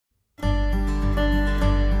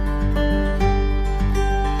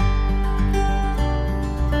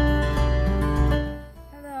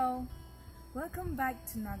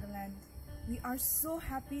Nagaland. We are so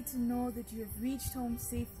happy to know that you have reached home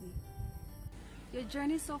safely. Your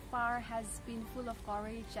journey so far has been full of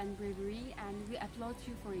courage and bravery, and we applaud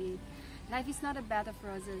you for it. Life is not a bed of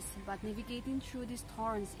roses, but navigating through these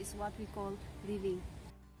thorns is what we call living.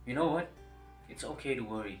 You know what? It's okay to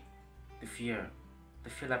worry, to fear, to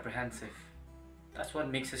feel apprehensive. That's what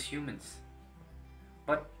makes us humans.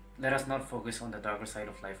 But let us not focus on the darker side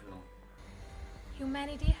of life alone.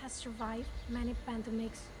 Humanity has survived many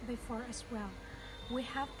pandemics before as well. We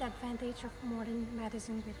have the advantage of modern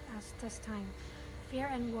medicine with us this time. Fear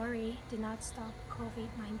and worry do not stop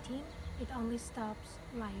COVID-19, it only stops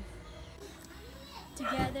life.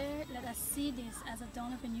 Together, let us see this as a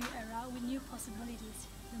dawn of a new era with new possibilities.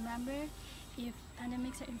 Remember, if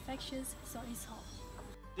pandemics are infectious, so is hope.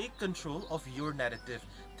 Take control of your narrative.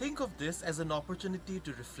 Think of this as an opportunity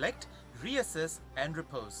to reflect, reassess, and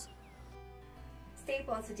repose. Stay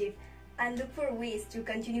positive and look for ways to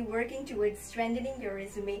continue working towards strengthening your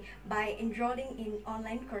resume by enrolling in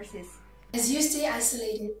online courses. As you stay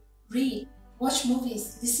isolated, read, watch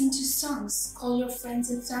movies, listen to songs, call your friends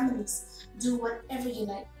and families, do whatever you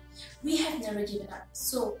like. We have never given up,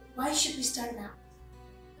 so why should we start now?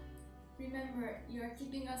 Remember, you are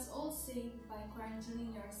keeping us all safe by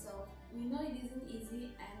quarantining yourself. We know it isn't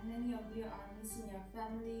easy and many of you are missing your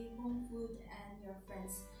family, home food and your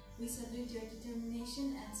friends. We salute your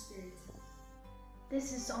determination and spirit.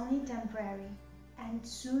 This is only temporary, and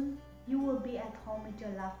soon you will be at home with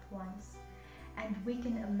your loved ones. And we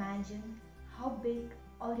can imagine how big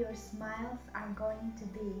all your smiles are going to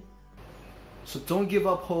be. So don't give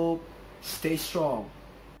up hope, stay strong.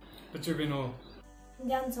 Pachubino.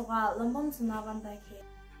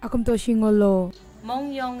 Akum to shingolo.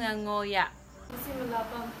 Mong yong ngoya.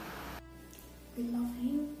 We love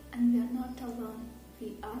you and we are not alone.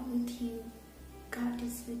 We are with you. God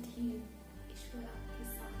is with you. Ishwara ke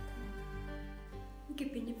saath.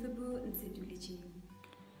 Kipinifabu nsedulichi.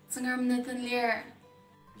 Sangam Nathan Lear.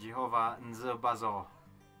 Jehovah nze bazo.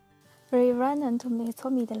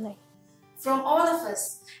 From all of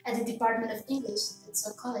us at the Department of English at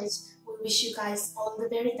Tetso College, we wish you guys all the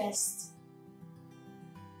very best.